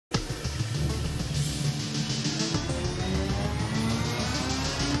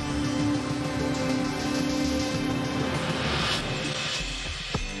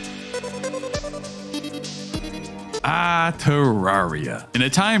Terraria. In a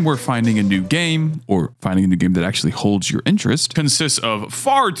time where finding a new game, or finding a new game that actually holds your interest, consists of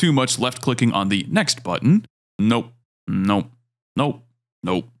far too much left clicking on the next button. Nope. Nope. Nope.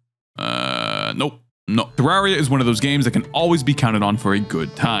 Nope. Nope. No, Terraria is one of those games that can always be counted on for a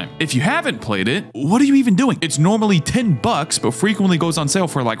good time. If you haven't played it, what are you even doing? It's normally $10, but frequently goes on sale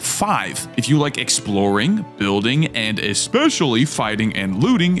for like $5. If you like exploring, building, and especially fighting and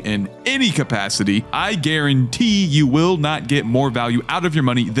looting in any capacity, I guarantee you will not get more value out of your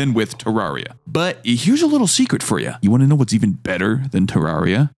money than with Terraria. But here's a little secret for you. You want to know what's even better than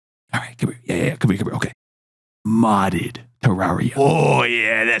Terraria? All right, come here. Yeah, come here. Okay. Modded Terraria. Oh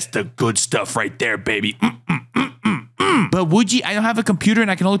yeah, that's the good stuff right there, baby. But Woogie, I don't have a computer and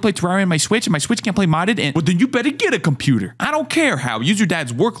I can only play Terraria on my Switch and my Switch can't play modded. And well, then you better get a computer. I don't care how. Use your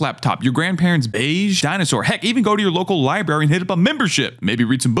dad's work laptop, your grandparents' beige dinosaur. Heck, even go to your local library and hit up a membership. Maybe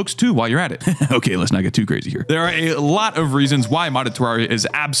read some books too while you're at it. Okay, let's not get too crazy here. There are a lot of reasons why modded Terraria is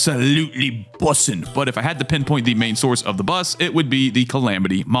absolutely bussin'. But if I had to pinpoint the main source of the bus, it would be the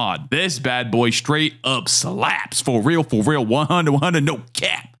Calamity mod. This bad boy straight up slaps. For real, 100, no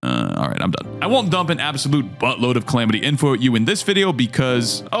cap. All right, I'm done. I won't dump an absolute buttload of Calamity info at you in this video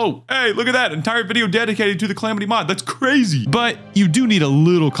because, oh, hey, look at that. Entire video dedicated to the Calamity mod. That's crazy. But you do need a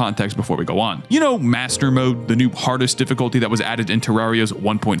little context before we go on. You know, Master Mode, the new hardest difficulty that was added in Terraria's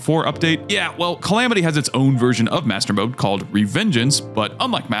 1.4 update? Yeah, well, Calamity has its own version of Master Mode called Revengeance, but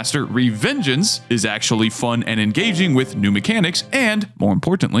unlike Master, Revengeance is actually fun and engaging with new mechanics and, more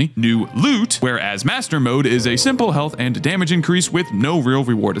importantly, new loot, whereas Master Mode is a simple health and damage increase with no real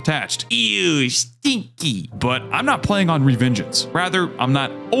reward attached. Ew, stinky. But I'm not playing on Revengeance. Rather, I'm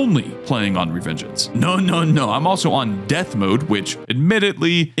not only playing on Revengeance. No. I'm also on Death Mode, which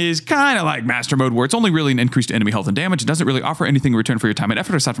admittedly is kind of like Master Mode, where it's only really an increased enemy health and damage. It doesn't really offer anything in return for your time and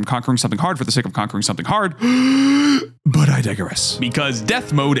effort aside from conquering something hard for the sake of conquering something hard. But I digress. Because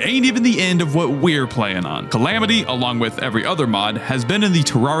Death Mode ain't even the end of what we're playing on. Calamity, along with every other mod, has been in the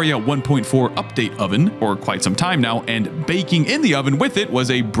Terraria 1.4 update oven for quite some time now, and baking in the oven with it was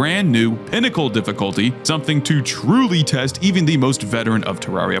a brand new pinnacle difficulty, something to truly test even the most veteran of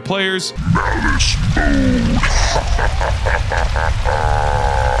Terraria players. Malice Mode.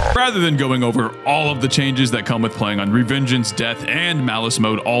 Rather than going over all of the changes that come with playing on Revengeance, Death, and Malice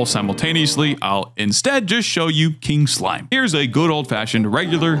Mode all simultaneously, I'll instead just show you King Slime. Here's a good old-fashioned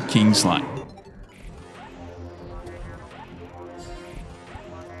regular King Slime.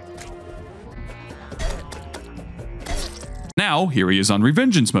 Now, here he is on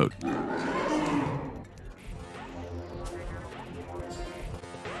Revengeance Mode.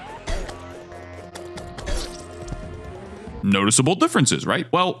 Noticeable differences, right?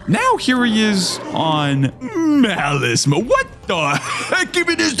 Well, now here he is on Malice Mode. What the heck? Give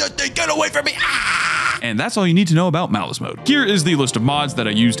me this thing, get away from me! Ah! And that's all you need to know about Malice Mode. Here is the list of mods that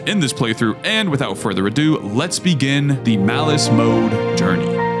I used in this playthrough, and without further ado, let's begin the Malice Mode journey.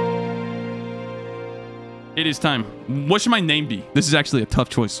 It is time. What should my name be? This is actually a tough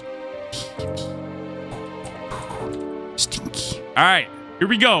choice. Stinky. All right. Here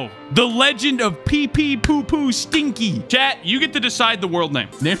we go. The Legend of Pee Pee Poo Poo Stinky. Chat, you get to decide the world name.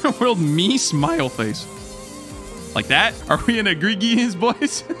 Name the world me smile face. Like that? Are we in Egregious,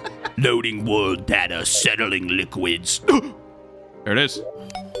 boys? Loading world data, settling liquids. There it is.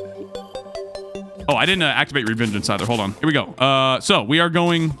 Oh, I didn't activate Revengeance either. Hold on. Here we go. So we are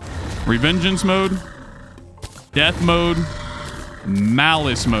going Revengeance mode, Death mode,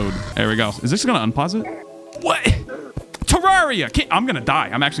 Malice mode. There we go. Is this gonna unpause it? What? Terraria! I'm gonna die.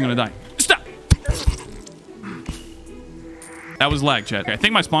 I'm actually gonna die. Stop! That was lag, chat. Okay, I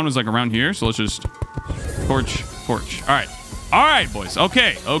think my spawn was like around here, so let's just torch. All right, boys.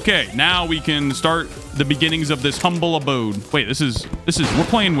 Okay. Now we can start the beginnings of this humble abode. Wait, this is we're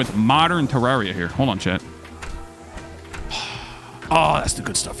playing with modern Terraria here. Hold on, chat. Oh, that's the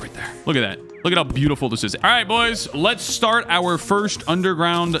good stuff right there. Look at that. Look at how beautiful this is. All right, boys, let's start our first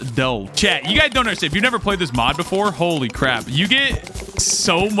underground delve. Chat, you guys don't understand. If you've never played this mod before, holy crap. You get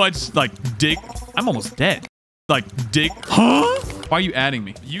so much, like, dick. I'm almost dead. Like, dick. Huh? Why are you adding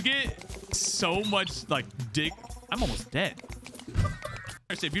me? You get so much, like, dick. I'm almost dead.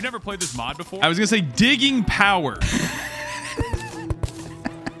 If you've never played this mod before, I was going to say digging power.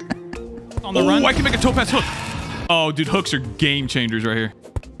 On the run. I can make a topaz hook. Oh, dude, hooks are game changers right here.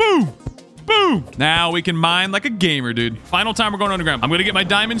 Boom. Boom! Now we can mine like a gamer, dude. Final time we're going underground. I'm going to get my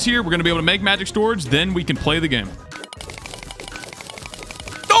diamonds here. We're going to be able to make magic storage. Then we can play the game.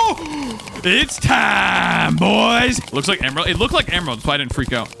 Oh! It's time, boys. Looks like emerald. It looked like emerald, so I didn't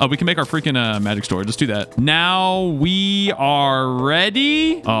freak out. Oh, we can make our freaking magic sword. Let's do that. Now we are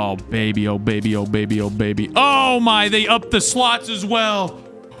ready. Oh, baby. Oh, baby. Oh, baby. Oh, baby. Oh, my. They upped the slots as well.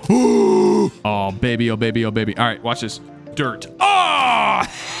 Oh, baby. Oh, baby. Oh, baby. All right, watch this. Dirt. Oh!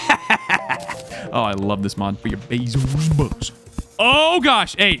 Oh, I love this mod for your bezos bucks. Oh,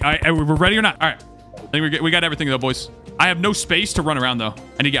 gosh. Hey, all right, we're ready or not? All right. I think we got everything, though, boys. I have no space to run around, though.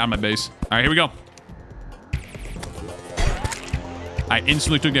 I need to get out of my base. All right, here we go. I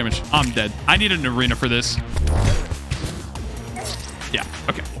instantly took damage. I'm dead. I need an arena for this. Yeah,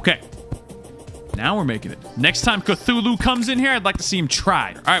 okay, okay. Now we're making it. Next time Cthulhu comes in here, I'd like to see him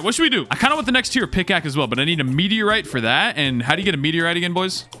try. All right, what should we do? I kind of want the next tier pickaxe as well, but I need a meteorite for that. And how do you get a meteorite again,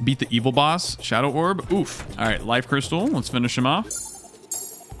 boys? Beat the evil boss. Shadow orb. Oof. All right, life crystal. Let's finish him off.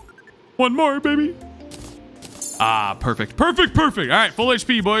 One more, baby. Ah, perfect. Perfect, perfect. All right, full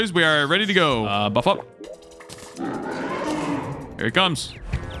HP, boys. We are ready to go. Buff up. Here he comes.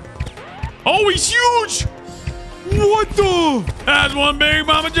 Oh, he's huge. What the? That's one big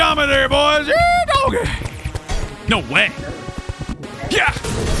mama jama there, boys. Yeah, okay. No way. Yeah.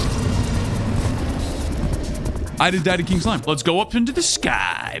 I did die to King Slime. Let's go up into the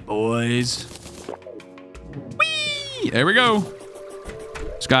sky, boys. Whee! There we go.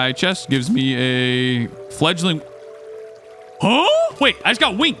 Sky chest gives me a fledgling. Huh? Wait, I just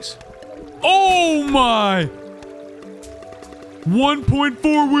got wings. Oh my.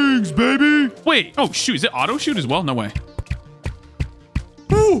 1.4 wings, baby. Wait. Oh, shoot. Is it auto shoot as well? No way.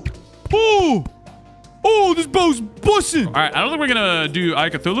 Oh. Oh. Oh, this bow's busting. All right. I don't think we're going to do Eye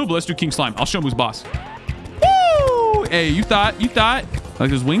Cthulhu, but let's do King Slime. I'll show him who's boss. Woo. Hey, you thought.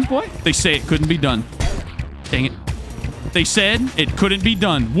 Like those wings, boy? They say it couldn't be done. Dang it. They said it couldn't be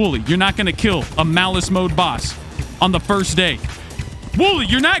done. Wooly, you're not going to kill a Malice mode boss on the first day. Wooly,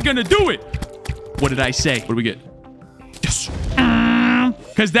 you're not going to do it. What did I say? What do we get? Yes.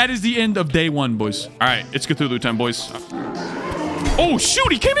 Because that is the end of day one, boys. All right, it's Cthulhu time, boys. Oh,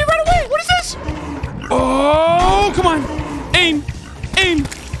 shoot, he came in right away. What is this? Oh, come on. Aim. Aim.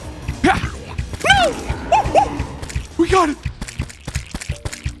 No. We got it.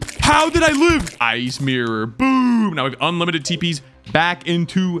 How did I live? Ice mirror. Boom. Now we have unlimited TPs back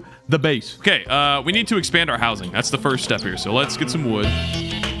into the base. Okay, we need to expand our housing. That's the first step here. So let's get some wood.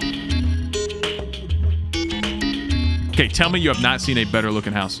 Okay, tell me you have not seen a better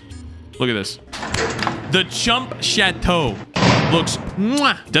looking house. Look at this. The Chump Chateau looks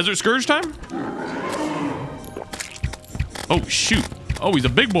mwah. Desert Scourge time? Oh, shoot. Oh, he's a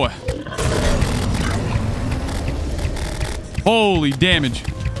big boy. Holy damage.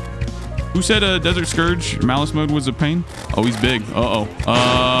 Who said Desert Scourge Malice mode was a pain? Oh, he's big. Uh-oh.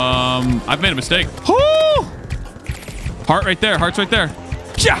 I've made a mistake. Oh! Heart right there. Heart's right there.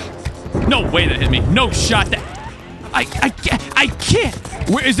 Yeah. No way that hit me. No shot that. I can't.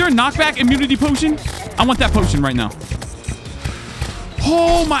 Where, is there a knockback immunity potion? I want that potion right now.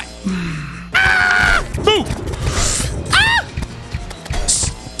 Oh my. Ah! Boo. Ah!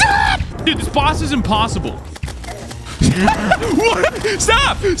 Stop! Dude, this boss is impossible. What?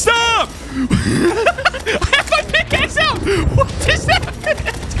 Stop! Stop! I have my pickaxe out! What is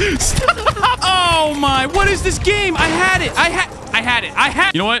that? Stop! Oh my, what is this game? I had it. I had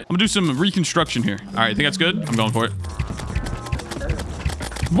it. You know what? I'm gonna do some reconstruction here. All right, think that's good? I'm going for it.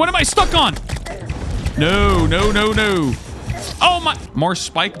 What am I stuck on? No, no, no, no. Oh my, more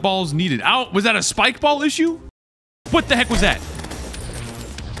spike balls needed. Out. Was that a spike ball issue? What the heck was that?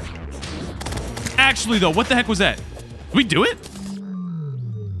 Actually though, what the heck was that? Did we do it?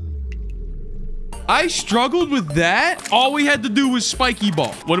 I struggled with that. All we had to do was spiky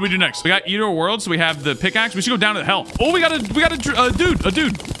ball. What do we do next? We got Eater World, so we have the pickaxe. We should go down to the hell. Oh, we got a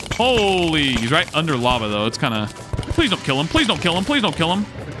dude. Holy, he's right under lava though. It's kind of. Please don't kill him. Please don't kill him. Please don't kill him.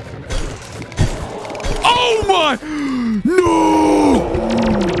 Oh my! No!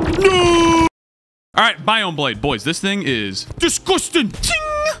 No! All right, Biome Blade, boys. This thing is disgusting. Ting!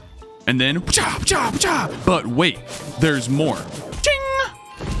 And then chop, chop, chop. But wait, there's more. Ching!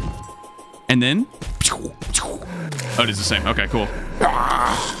 And then. Oh, it is the same. Okay, cool.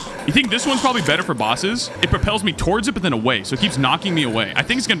 You think this one's probably better for bosses? It propels me towards it, but then away. So it keeps knocking me away. I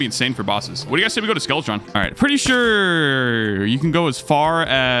think it's going to be insane for bosses. What do you guys say we go to Skeletron? All right. Pretty sure you can go as far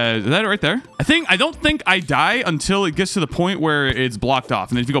as... Is that right there? I don't think I die until it gets to the point where it's blocked off.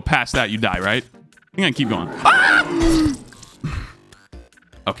 And then if you go past that, you die, right? I'm going to keep going. Ah!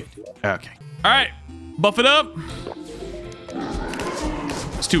 Okay. Okay. All right. Buff it up.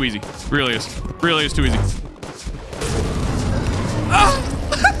 It's too easy. Really is. Really is too easy. Ah!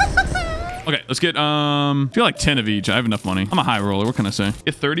 Oh, Okay, let's get, I feel like 10 of each. I have enough money. I'm a high roller. What can I say?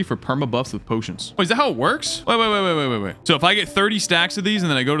 Get 30 for perma buffs with potions. Wait, is that how it works? Wait. So if I get 30 stacks of these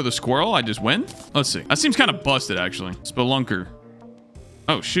and then I go to the squirrel, I just win? Let's see. That seems kind of busted, actually. Spelunker.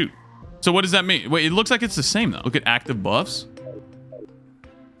 Oh, shoot. So what does that mean? Wait, it looks like it's the same, though. Look at active buffs.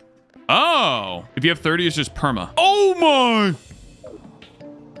 Oh. If you have 30, it's just perma. Oh, my.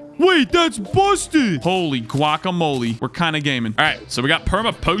 Wait, that's busted. Holy guacamole. We're kind of gaming. All right, so we got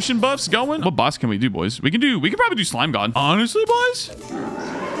perma potion buffs going. What boss can we do, boys? We can probably do Slime God. Honestly, boys,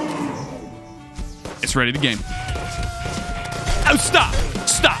 it's ready to game. Oh, stop.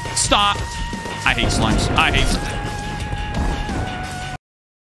 I hate slimes.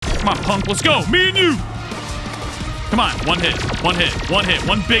 Come on, punk, let's go. Me and you. Come on, one hit, one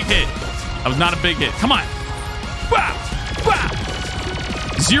big hit. That was not a big hit. Come on. Wow.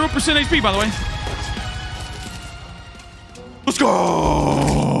 0% HP, by the way. Let's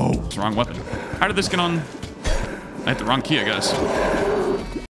go! It's the wrong weapon. How did this get on? I hit the wrong key, I guess.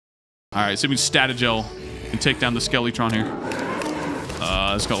 All right, so we Statagel and take down the Skeletron here.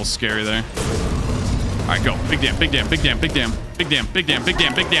 This got a little scary there. All right, go. Big damn. Huge damn.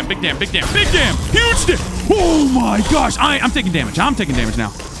 Oh my gosh. I'm taking damage. I'm taking damage now.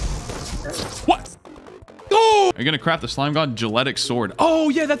 What? Oh! Are you gonna craft the Slime God Gelatic Sword? Oh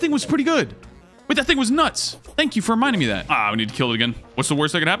yeah, that thing was pretty good. Wait, that thing was nuts. Thank you for reminding me of that. We need to kill it again. What's the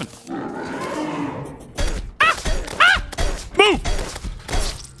worst that could happen? Move!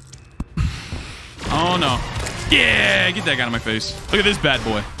 Oh no. Yeah, get that guy out of my face. Look at this bad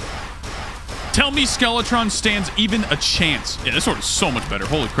boy. Tell me Skeletron stands even a chance. Yeah, this sword is so much better.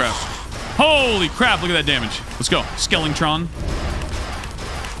 Holy crap. Holy crap, look at that damage. Let's go. Skeletron.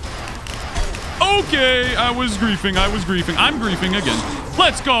 Okay, I was griefing. I'm griefing again.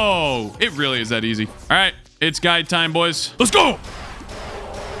 Let's go. It really is that easy. All right, it's guide time, boys. Let's go.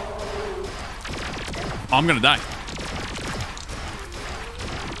 Oh, I'm gonna die.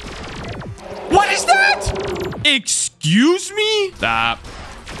 What is that? Excuse me? Stop.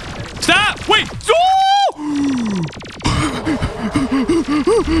 Wait. Oh!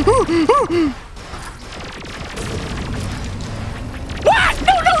 What?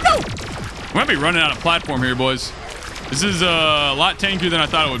 No. We might be running out of platform here, boys. This is a lot tankier than I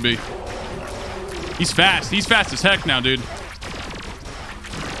thought it would be. He's fast. He's fast as heck now, dude.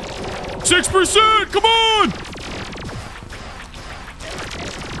 6%! Come on!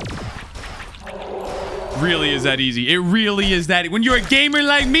 Really is that easy. It really is that. When you're a gamer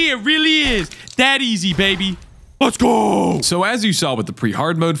like me, it really is that easy, baby. Let's go! So as you saw with the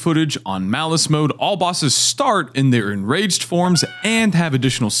pre-hard mode footage, on Malice mode, all bosses start in their enraged forms and have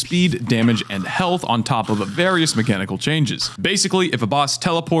additional speed, damage, and health on top of various mechanical changes. Basically, if a boss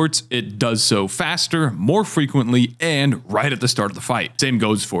teleports, it does so faster, more frequently, and right at the start of the fight. Same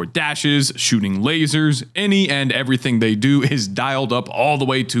goes for dashes, shooting lasers, any and everything they do is dialed up all the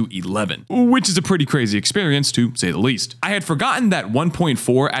way to 11, which is a pretty crazy experience to say the least. I had forgotten that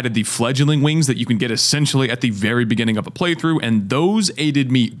 1.4 added the fledgling wings that you can get essentially at the very beginning of a playthrough, and those aided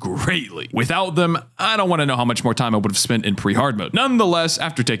me greatly. Without them, I don't want to know how much more time I would have spent in pre-hard mode. Nonetheless,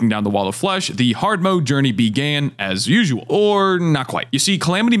 after taking down the wall of flesh, the hard mode journey began as usual, or not quite. You see,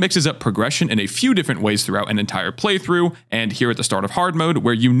 Calamity mixes up progression in a few different ways throughout an entire playthrough, and here at the start of hard mode,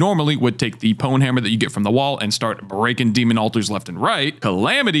 where you normally would take the pwn hammer that you get from the wall and start breaking demon altars left and right,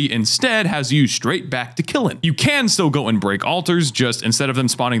 Calamity instead has you straight back to killing. You can still go and break altars, just instead of them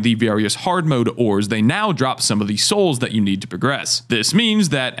spawning the various hard mode ores, they now drop some of the souls that you need to progress. This means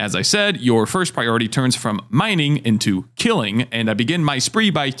that, as I said, your first priority turns from mining into killing, and I begin my spree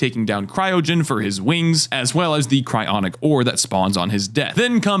by taking down Cryogen for his wings, as well as the cryonic ore that spawns on his death.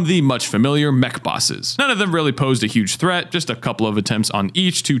 Then come the much familiar mech bosses. None of them really posed a huge threat, just a couple of attempts on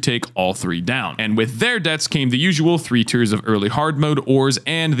each to take all three down. And with their deaths came the usual 3 tiers of early hard mode ores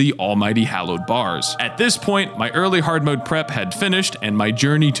and the almighty hallowed bars. At this point, my early hard mode prep had finished, and my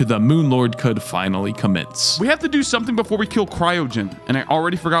journey to the Moonlord could finally commence. We have to do something before we kill Cryogen, and I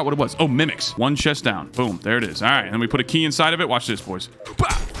already forgot what it was. Oh, mimics. 1 chest down. Boom. There it is. All right, and then we put a key inside of it. Watch this, boys.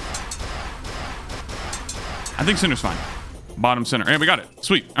 I think center's fine. Bottom center. Hey, we got it.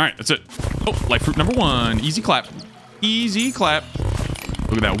 Sweet. All right, that's it. Oh, life fruit number 1. Easy clap. Easy clap.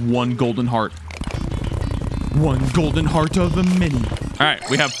 Look at that 1 golden heart. 1 golden heart of a many. All right,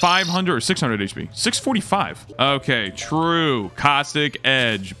 we have 500 or 600 HP. 645. Okay, true. Caustic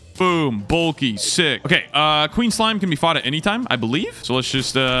Edge. Boom, bulky, sick. Okay, Queen Slime can be fought at any time, I believe. So let's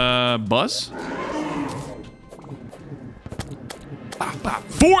just buzz.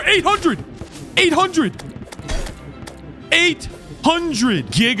 800! 800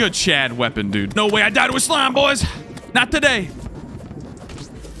 Giga Chad weapon, dude. No way I died with slime, boys. Not today.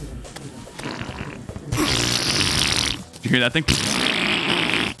 hear that thing?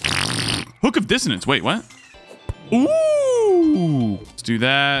 Hook of dissonance. Wait, what? Ooh. Let's do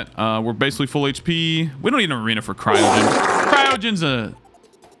that. We're basically full HP. We don't need an arena for Cryogen. Cryogen's a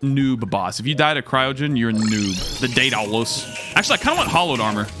noob boss. If you die to Cryogen, you're a noob. The Daedalus. Actually, I kind of want hollowed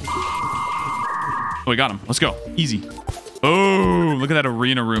armor. Oh, we got him. Let's go. Easy. Oh, look at that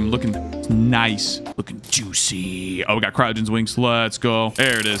arena room. Looking nice. Looking juicy. Oh, we got Cryogen's wings. Let's go.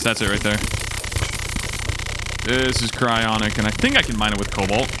 There it is. That's it right there. This is cryonic, and I think I can mine it with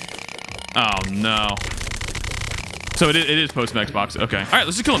cobalt. Oh, no. So it is post-mech box. Okay. All right,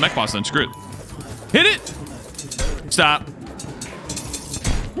 let's just kill a mech boss then. Screw it. Hit it. Stop.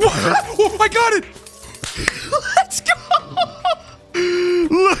 Oh, I got it. Let's go.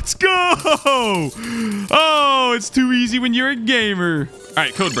 Let's go. Oh, it's too easy when you're a gamer. All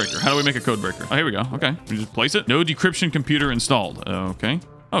right, code breaker. How do we make a code breaker? Oh, here we go. Okay. We just place it. No decryption computer installed. Okay.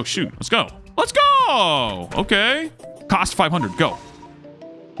 Oh, shoot. Let's go. Let's go. Okay. Cost 500. Go.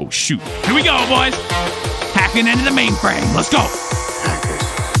 Oh, shoot. Here we go, boys. Hacking into the mainframe. Let's go.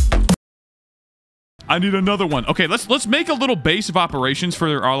 I need another one. Okay, let's make a little base of operations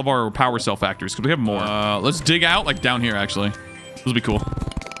for all of our power cell factories because we have more. Let's dig out like down here actually. This will be cool.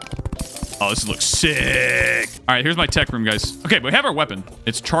 Oh, this looks sick. All right, here's my tech room, guys. Okay, we have our weapon.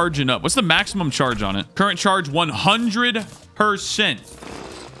 It's charging up. What's the maximum charge on it? Current charge 100%.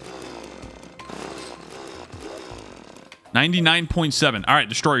 99.7. All right,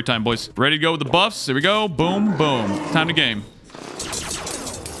 destroyer time, boys. Ready to go with the buffs? Here we go. Boom, boom. Time to game.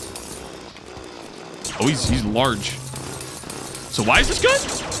 Oh, he's large. So why is this good?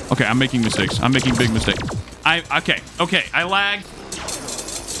 Okay, I'm making mistakes. I'm making big mistakes. Okay. I lag.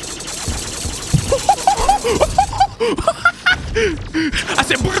 I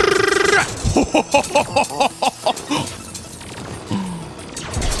said.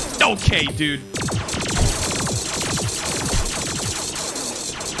 Okay, dude.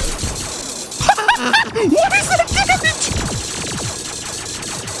 What is that damage?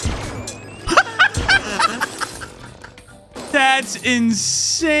 That's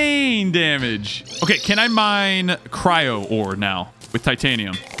insane damage. Okay, can I mine cryo ore now with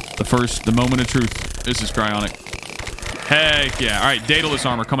titanium? The moment of truth. This is cryonic. Heck yeah. All right, Daedalus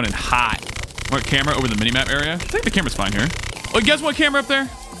armor coming in hot. Want camera over the minimap area? I think the camera's fine here. Oh, you guys want camera up there?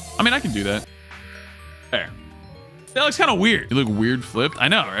 I mean, I can do that. There. That looks kind of weird. You look weird flipped. I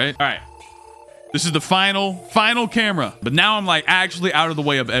know, right? All right. This is the final camera. But now I'm like actually out of the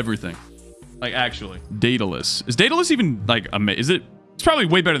way of everything. Like actually. Daedalus. Is Daedalus even like is it? It's probably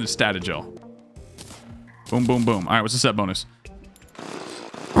way better than Statagel. Boom, boom, boom. All right, what's the set bonus?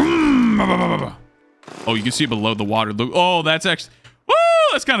 Oh, you can see it below the water. Look. Oh, that's actually. Woo!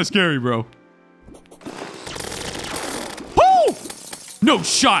 That's kind of scary, bro. Oh! No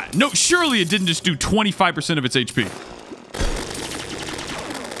shot. No, surely it didn't just do 25% of its HP.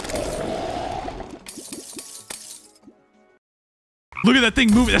 Look at that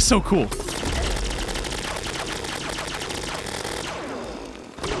thing moving. That's so cool.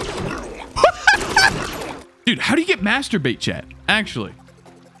 Dude, how do you get masturbate, chat? Actually.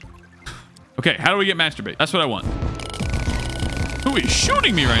 Okay, how do we get masturbate? That's what I want. Who is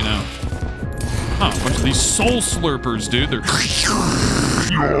shooting me right now? Oh, a bunch of these soul slurpers, dude. They're...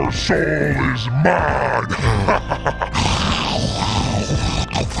 Your soul is mine.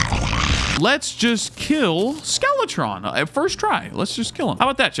 Let's just kill Skeletron at first try. Let's just kill him. How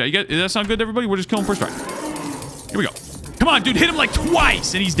about that, chat? Does that sound good to everybody? We'll just kill him first try. Here we go. Come on, dude. Hit him like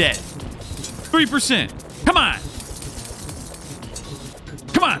twice and he's dead. 3%. Come on.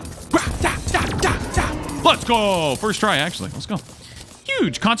 Come on. Let's go. First try, actually. Let's go.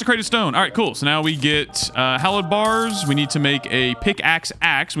 Huge. Consecrated stone. All right, cool. So now we get hallowed bars. We need to make a pickaxe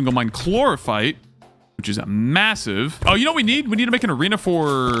axe. We can go mine chlorophyte, which is massive. Oh, you know what we need? We need to make an arena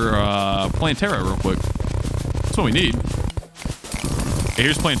for Plantera real quick. That's what we need. Okay,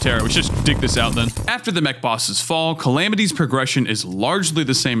 here's Plantera. We should just dig this out then. After the mech bosses fall, Calamity's progression is largely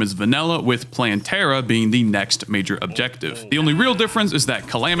the same as Vanilla, with Plantera being the next major objective. The only real difference is that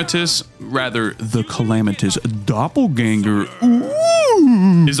Calamitous, rather the Calamitous doppelganger,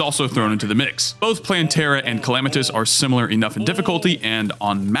 is also thrown into the mix. Both Plantera and Calamitous are similar enough in difficulty, and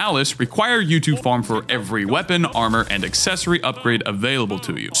on Malice require you to farm for every weapon, armor, and accessory upgrade available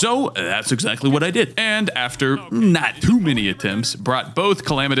to you. So that's exactly what I did. And after not too many attempts, brought both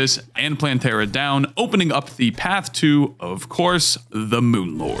Calamitous and Plantera down, opening up the path to, of course, the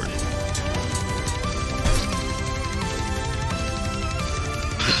Moonlord.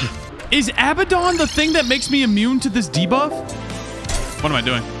 Is Abaddon the thing that makes me immune to this debuff? What am I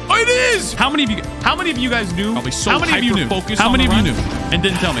doing? Oh, it is! How many of you guys knew? Probably so how many of you knew? How many of you knew? And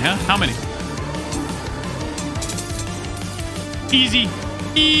didn't tell me, huh? How many? Easy.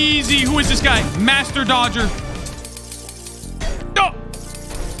 Easy. Who is this guy? Master Dodger. Oh.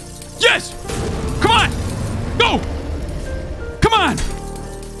 Yes. Come on. Go. Come on.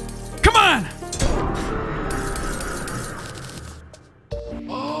 Come on.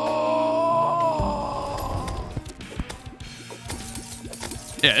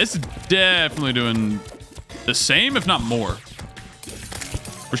 Yeah, it's definitely doing the same, if not more.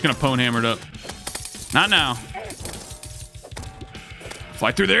 We're just gonna pwn hammer it up. Not now.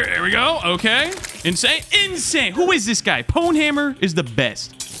 Fly through there. There we go. Okay. Insane. Insane. Who is this guy? Pwn hammer is the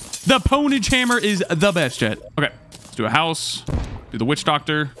best. The pwnage hammer is the best, chat. Okay. Let's do a house. Do the witch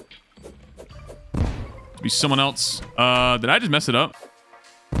doctor. Be someone else. Did I just mess it up?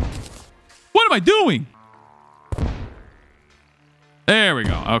 What am I doing? There we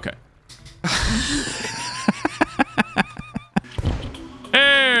go. Okay.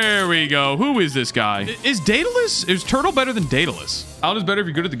 There we go. Who is this guy? Is Daedalus? Is Turtle better than Daedalus? Out is better if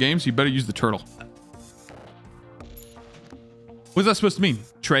you're good at the game, so you better use the turtle. What's that supposed to mean,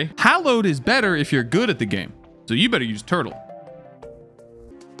 Trey? Hallowed is better if you're good at the game, so you better use turtle.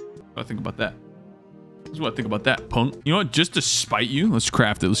 What do I think about that? This is what I think about that, punk. You know what? Just to spite you, let's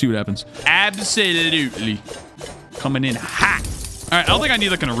craft it. Let's see what happens. Absolutely. Coming in hot. All right, I don't think I need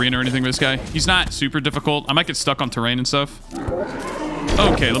like an arena or anything with this guy. He's not super difficult. I might get stuck on terrain and stuff.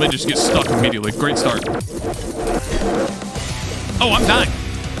 Okay, let me just get stuck immediately. Great start. Oh, I'm dying.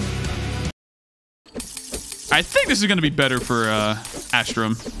 I think this is going to be better for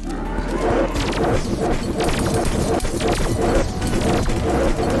Astrum.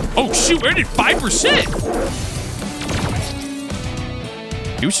 Oh, shoot. I did 5%.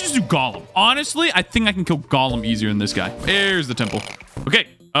 We should just do Golem. Honestly, I think I can kill Golem easier than this guy. There's the temple. Okay.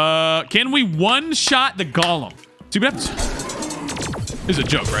 Can we one-shot the Golem? See what happens? This is a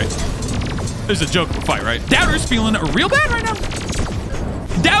joke, right? This is a joke of a fight, right? Doubter's feeling real bad right now.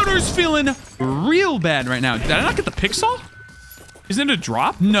 Doubter's feeling real bad right now. Did I not get the pick saw? Isn't it a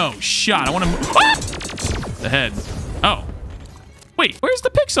drop? No shot. I want to move. Ah! The head. Oh. Wait, where's the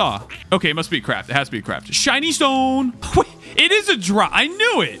pick saw? Okay, it must be a craft. It has to be a craft. Shiny stone. Wait, it is a drop. I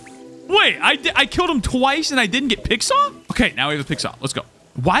knew it. Wait, I killed him twice and I didn't get pick saw? Okay, now we have a pick saw. Let's go.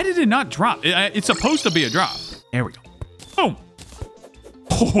 Why did it not drop? It's supposed to be a drop. There we go. Boom.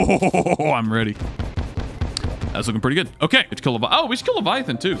 Oh, I'm ready. That's looking pretty good. Okay, let's kill Leviathan. Oh, we should kill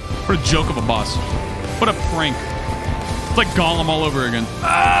Leviathan too. What a joke of a boss. What a prank. It's like Gollum all over again.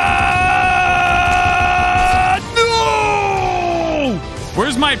 No!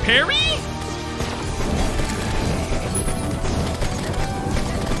 Where's my parry?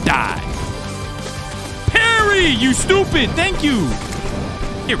 Die. Parry, you stupid. Thank you.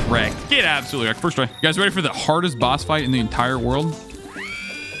 Get wrecked. Get absolutely wrecked. First try. You guys ready for the hardest boss fight in the entire world?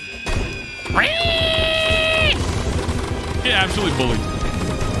 It absolutely bullied.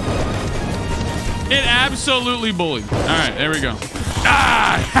 It absolutely bullied. All right, there we go.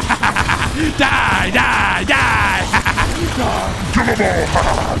 Die! Die! Die! Die!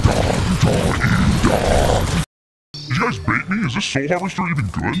 Did you guys bait me? Is this Soul Harvester even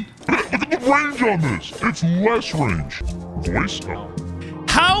good? Look at the range on this. It's less range. Voice? Oh.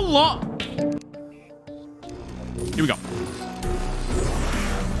 How long? Here we go.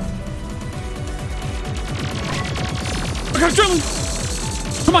 I got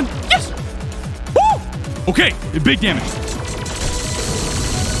adrenaline. Come on. Yes. Woo. Okay. Big damage.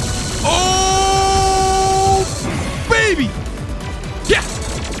 Oh, baby. Yeah.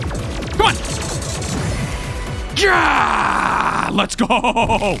 Come on. Yeah. Let's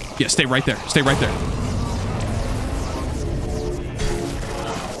go. Yeah, stay right there. Stay right there.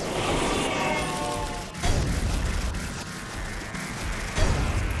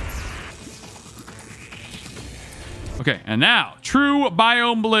 Okay, and now, true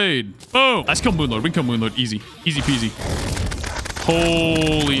biome blade. Boom. Let's kill Moonlord. We can kill Moonlord. Easy. Easy peasy.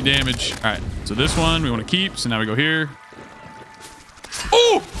 Holy damage. All right, so this one we want to keep. So now we go here.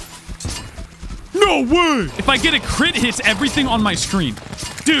 Oh! No way! If I get a crit, it hits everything on my screen.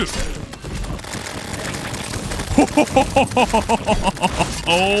 Dude.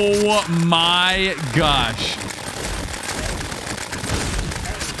 Oh my gosh.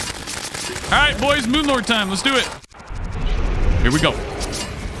 All right, boys, Moonlord time. Let's do it. Here we go.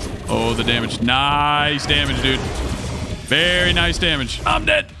 Oh, the damage. Nice damage, dude. Very nice damage. I'm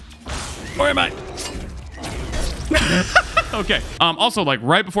dead. Where am I? Okay. Also, like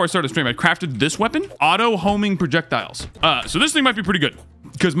right before I started the stream, I crafted this weapon. Auto homing projectiles. So this thing might be pretty good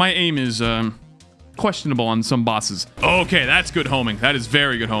because my aim is questionable on some bosses. Okay, that's good homing. That is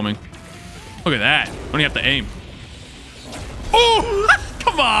very good homing. Look at that. Only have to aim. Oh,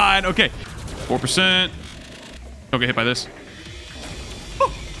 come on. Okay. 4%. Don't get hit by this.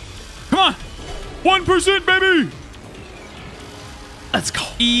 1%, baby. Let's go.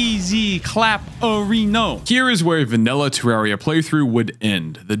 Easy clap arena. Here is where a vanilla Terraria playthrough would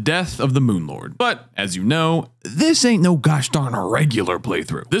end, the death of the Moonlord. But as you know, this ain't no gosh darn a regular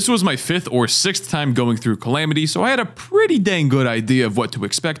playthrough. This was my 5th or 6th time going through Calamity, so I had a pretty dang good idea of what to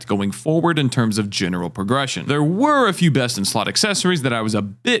expect going forward in terms of general progression. There were a few best in slot accessories that I was a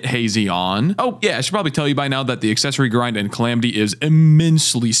bit hazy on. Oh yeah, I should probably tell you by now that the accessory grind in Calamity is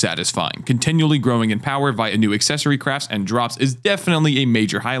immensely satisfying. Continually growing in power via new accessory crafts and drops is definitely a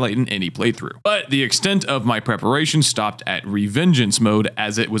major highlight in any playthrough. But the extent of my preparation stopped at Revengeance mode,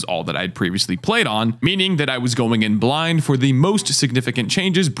 as it was all that I'd previously played on, meaning that I was going in blind for the most significant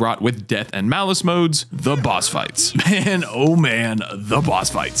changes brought with Death and Malice modes, the boss fights. Man, oh man, the boss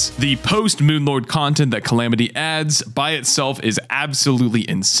fights. The post-Moonlord content that Calamity adds by itself is absolutely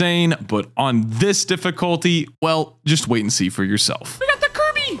insane, but on this difficulty, well, just wait and see for yourself. We got the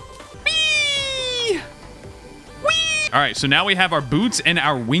Kirby! Whee! Whee! All right, so now we have our boots and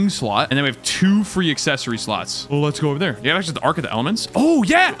our wing slot, and then we have 2 free accessory slots. Well, let's go over there. Yeah, actually the Arc of the Elements. Oh,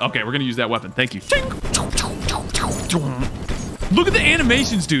 yeah! Okay, we're gonna use that weapon. Thank you. Look at the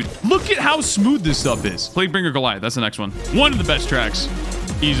animations, dude. Look at how smooth this stuff is. Plaguebringer Goliath, that's the next one. One of the best tracks,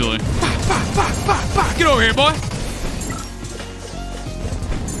 easily. Get over here, boy.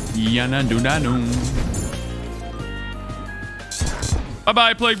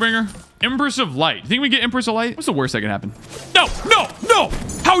 Bye-bye, Plaguebringer. Empress of Light. Think we get Empress of Light? What's the worst that can happen? No, no, no!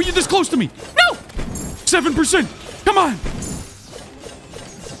 How are you this close to me? No! 7%. Come on.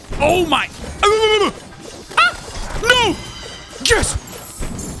 Oh my. Ah! No! Yes!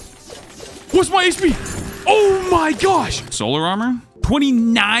 What's my HP? Oh my gosh! Solar armor?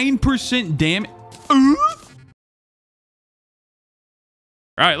 29% damage. All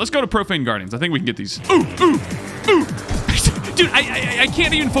right, let's go to Profane Guardians. I think we can get these. Ooh, ooh, ooh. Dude, I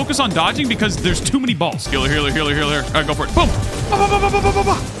can't even focus on dodging because there's too many balls. Healer, healer, healer, healer. All right, go for it. Boom.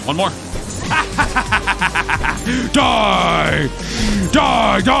 One more. Die!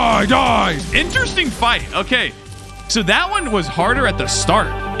 Die, die, die! Interesting fight. Okay. So that one was harder at the start.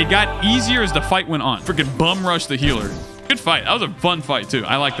 It got easier as the fight went on. Freaking bum rush the healer. Good fight. That was a fun fight too.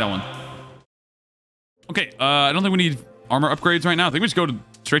 I like that one. Okay, I don't think we need armor upgrades right now. I think we just go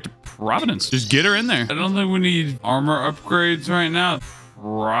straight to Providence. Just get her in there. I don't think we need armor upgrades right now.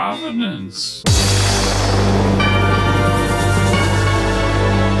 Providence.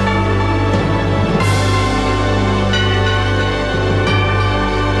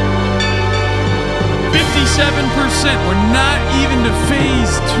 We're not even to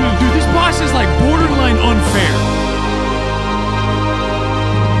phase 2. Dude, this boss is like borderline unfair.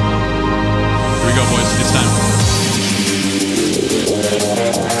 Here we go, boys. It's time.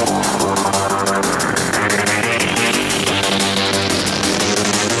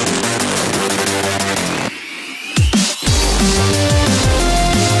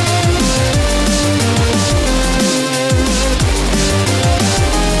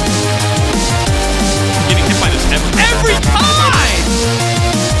 Every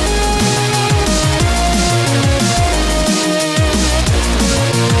time!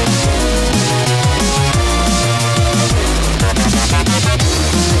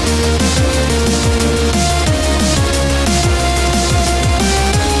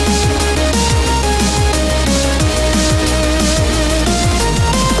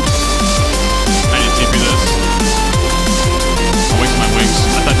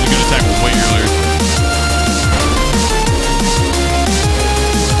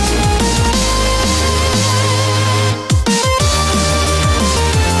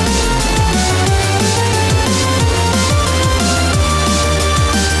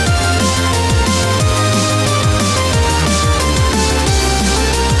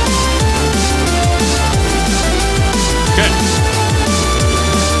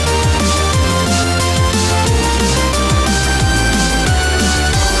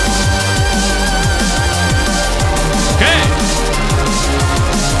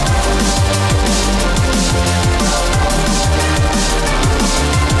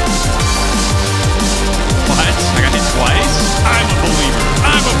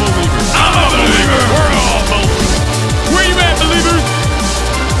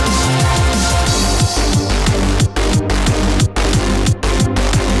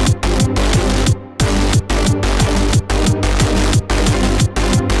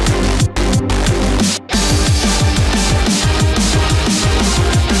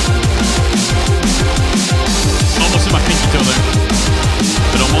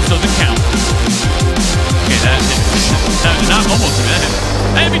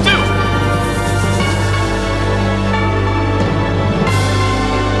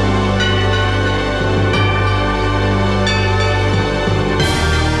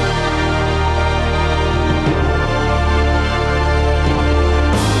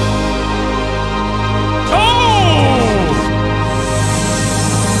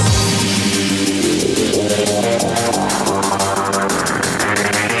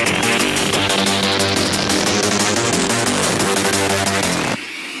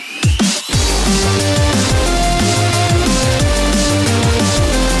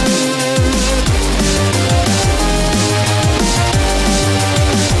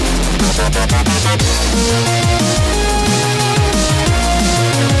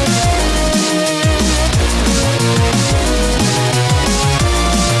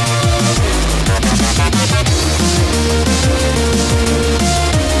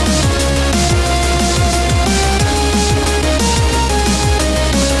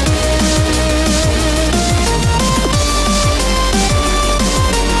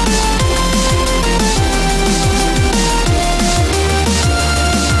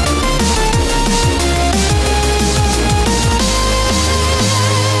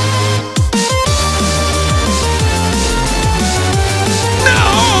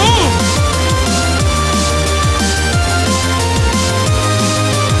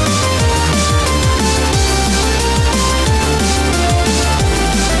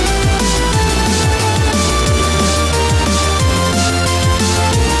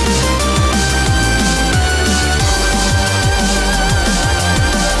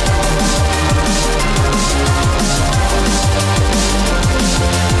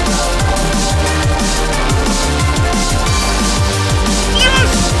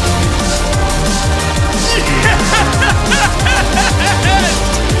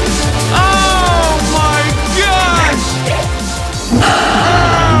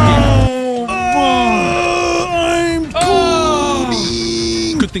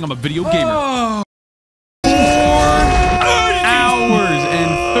 think I'm a video gamer. 4 hours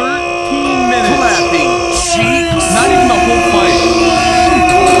and 13 minutes. Clapping cheeks. Not even the whole fight.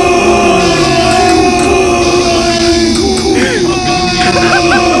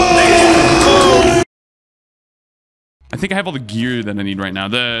 I think I have all the gear that I need right now.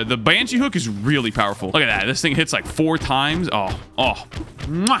 The Banshee hook is really powerful. Look at that. This thing hits like 4 times. Oh.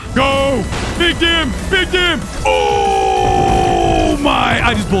 Mwah. Go! Big damn! Big damn! Oh my!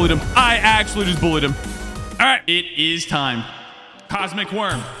 I just bullied him. I actually just bullied him. All right, it is time. Cosmic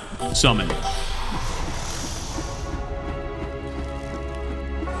Worm. Summon.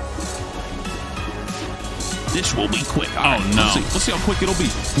 This will be quick. Oh no. Let's see how quick it'll be.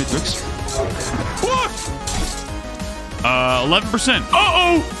 Mithrix. What? 11%.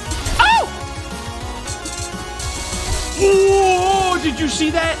 Uh-oh! Oh! Whoa! Did you see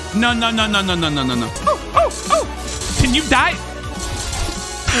that? No. Oh! Can you die?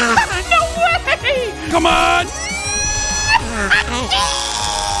 No way! Come on!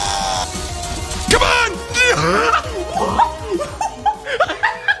 Come on!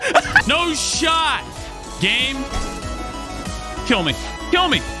 No shot! Game. Kill me. Kill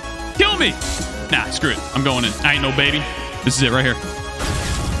me. Kill me. Nah, screw it. I'm going in. I ain't no baby. This is it right here.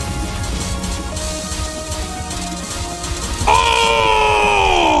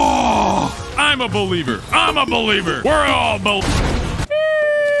 Oh! I'm a believer. I'm a believer. We're all believers.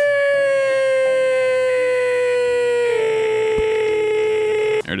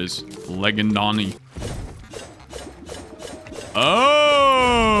 There it is. Legendani.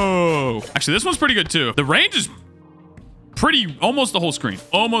 Oh! Actually, this one's pretty good too. The range is pretty, almost the whole screen.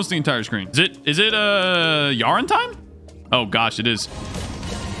 Almost the entire screen. Is it Yaron time? Oh gosh, it is.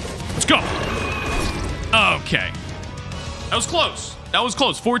 Let's go. Okay. That was close. That was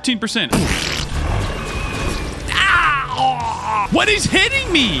close. 14%. Ah! What is hitting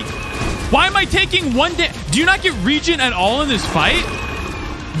me? Why am I taking 1 damage? Do you not get regen at all in this fight?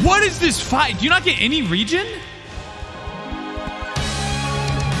 What is this fight? Do you not get any regen?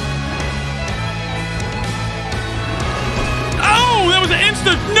 Oh, that was an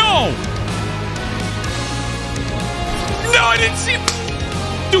instant. No. No, I didn't see him.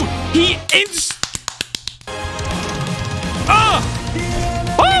 Dude, he Oh!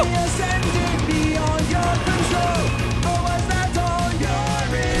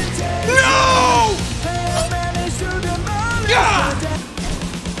 No! God!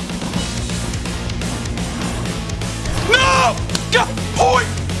 No! God! Boy!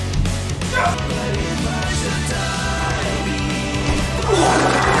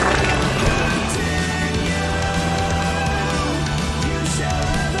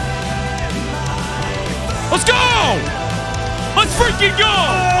 Let's go! Let's freaking go!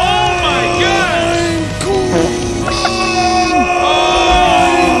 Oh my gosh!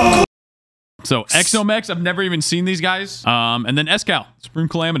 So Exomex, I've never even seen these guys. And then Escal, Supreme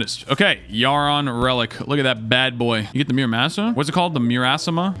Calamitous. Okay, Yaron Relic. Look at that bad boy. You get the Muramasa? What's it called? The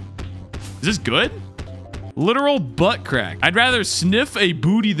Murasama? Is this good? Literal butt crack. I'd rather sniff a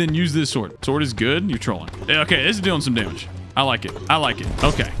booty than use this sword. Sword is good. You're trolling. Okay, this is doing some damage. I like it. I like it.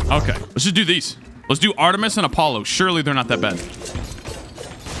 Okay. Let's just do these. Let's do Artemis and Apollo. Surely they're not that bad.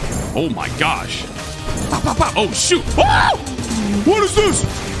 Oh my gosh. Pop, pop, pop. Oh shoot. Oh! What is this?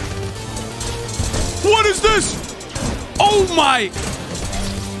 What is this? Oh my.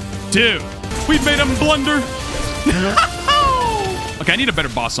 Dude, we've made him blunder. Okay, I need a better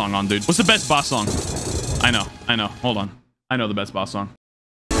boss song on, dude. What's the best boss song? I know. Hold on. I know the best boss song.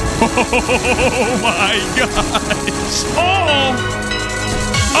 Oh my gosh.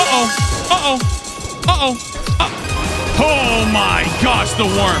 Oh my gosh, the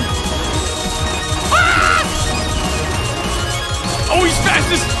worm. Ah! Oh, he's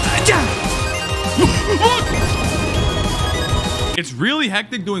fastest. Look. It's really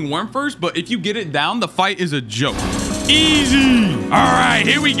hectic doing worm first, but if you get it down, the fight is a joke. Easy. All right,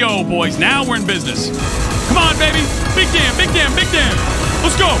 here we go, boys. Now we're in business. Come on, baby. Big damn.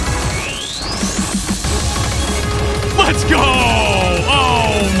 Let's go. Let's go.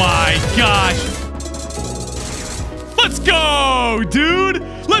 Oh my gosh. Let's go, dude.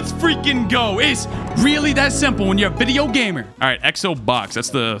 Let's freaking go. It's really that simple when you're a video gamer. All right, Exo Box. That's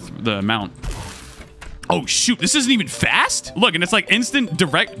the mount. Oh, shoot. This isn't even fast? Look, and it's like instant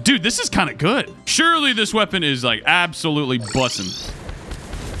direct. Dude, this is kind of good. Surely this weapon is like absolutely bussin'.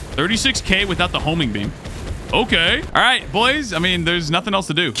 36K without the homing beam. Okay. All right, boys. I mean, there's nothing else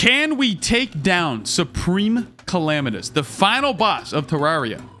to do. Can we take down Supreme Calamitous, the final boss of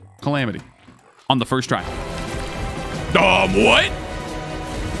Terraria, Calamity, on the first try? What?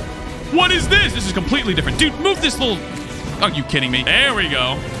 What is this? This is completely different. Dude, move this little Are you kidding me? There we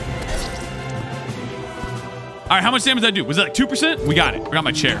go. All right, how much damage did I do? Was it like 2%? We got it. I got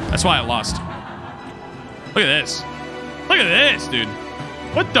my chair. That's why I lost. Look at this. Look at this, dude.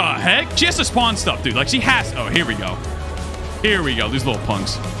 What the heck? She has to spawn stuff, dude. Like, she has... Oh, here we go. Here we go. These little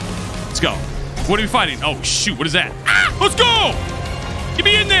punks. Let's go. What are we fighting? Oh, shoot. What is that? Ah! Let's go! Get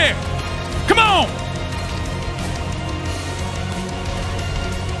me in there! Come on!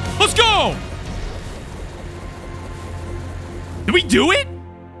 Let's go! Did we do it?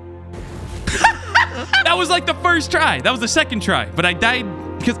 That was like the first try. That was the second try. But I died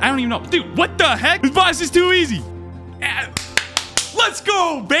because I don't even know. Dude, what the heck? This boss is too easy. Yeah. Let's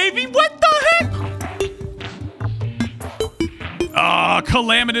go, baby. What the heck?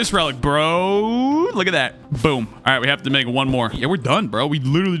 Calamitous relic, bro. Look at that. Boom. All right, we have to make one more. Yeah, we're done, bro. We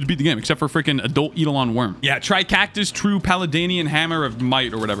literally beat the game, except for freaking adult Eidolon worm. Yeah, Tricactus, true Paladinian hammer of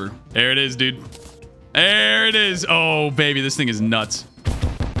might or whatever. There it is, dude. There it is. Oh, baby, this thing is nuts.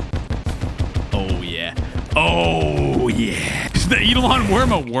 Oh, yeah. Oh, yeah. Is the Eidolon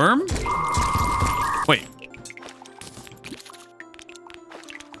worm a worm? Wait.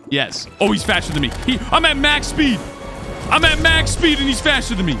 Yes. Oh, he's faster than me. I'm at max speed. I'm at max speed and he's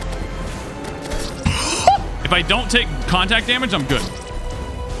faster than me. If I don't take contact damage, I'm good.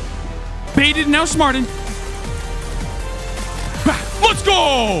 Baited, now smarting. Let's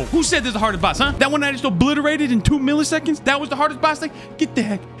go! Who said this is the hardest boss, huh? That one I just obliterated in 2 milliseconds? That was the hardest boss thing? Get the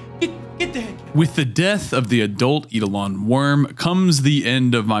heck. Get the heck. With the death of the adult Eidolon worm comes the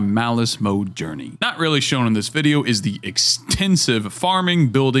end of my Malice mode journey. Not really shown in this video is the extensive farming,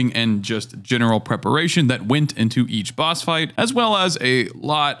 building, and just general preparation that went into each boss fight, as well as a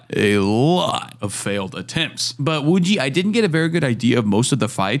lot of failed attempts. But Wooji, I didn't get a very good idea of most of the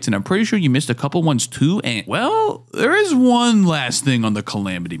fights, and I'm pretty sure you missed a couple ones too, and well, there is one last thing on the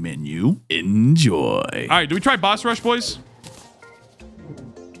Calamity menu. Enjoy. All right, do we try boss rush, boys?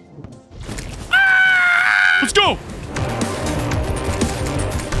 Let's go!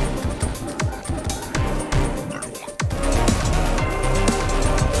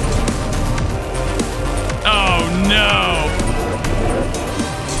 Oh, no.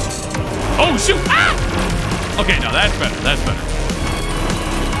 Oh, shoot. Ah! Okay, no, that's better. That's better.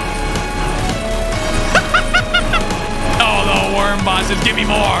 Oh, the worm bosses. Give me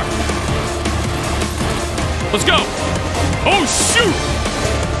more. Let's go. Oh, shoot.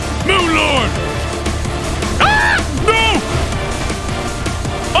 Moonlord. Ah! No!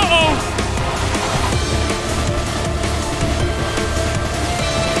 Uh-oh!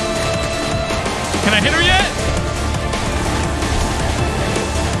 Can I hit her yet?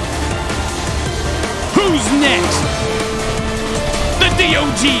 Who's next? The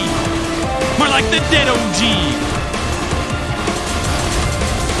DOG! More like the dead OG!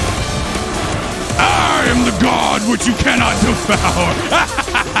 I am the god which you cannot devour!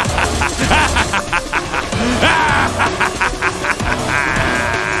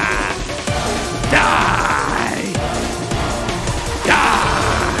 Die! Die!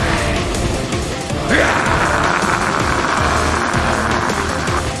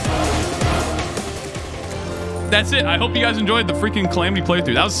 That's it. I hope you guys enjoyed the freaking Calamity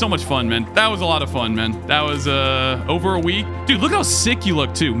playthrough. That was so much fun, man. That was a lot of fun, man. That was over a week. Dude, look how sick you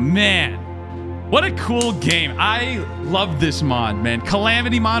look too. Man. What a cool game. I love this mod, man.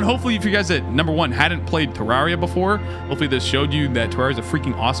 Calamity mod. Hopefully, if you guys that, number one, hadn't played Terraria before, hopefully this showed you that Terraria is a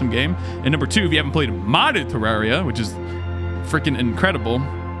freaking awesome game. And number two, if you haven't played modded Terraria, which is freaking incredible,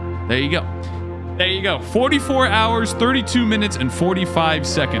 there you go. There you go. 44 hours, 32 minutes, and 45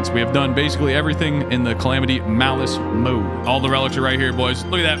 seconds. We have done basically everything in the Calamity Malice mode. All the relics are right here, boys.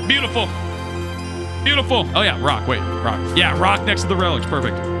 Look at that. Beautiful. Beautiful. Oh, yeah. Rock. Wait. Rock. Yeah, rock next to the relics.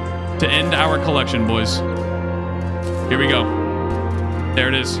 Perfect. To end our collection, boys. Here we go. There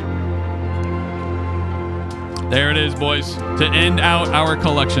it is. There it is, boys. To end out our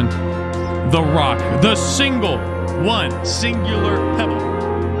collection. The rock. The single one singular pebble.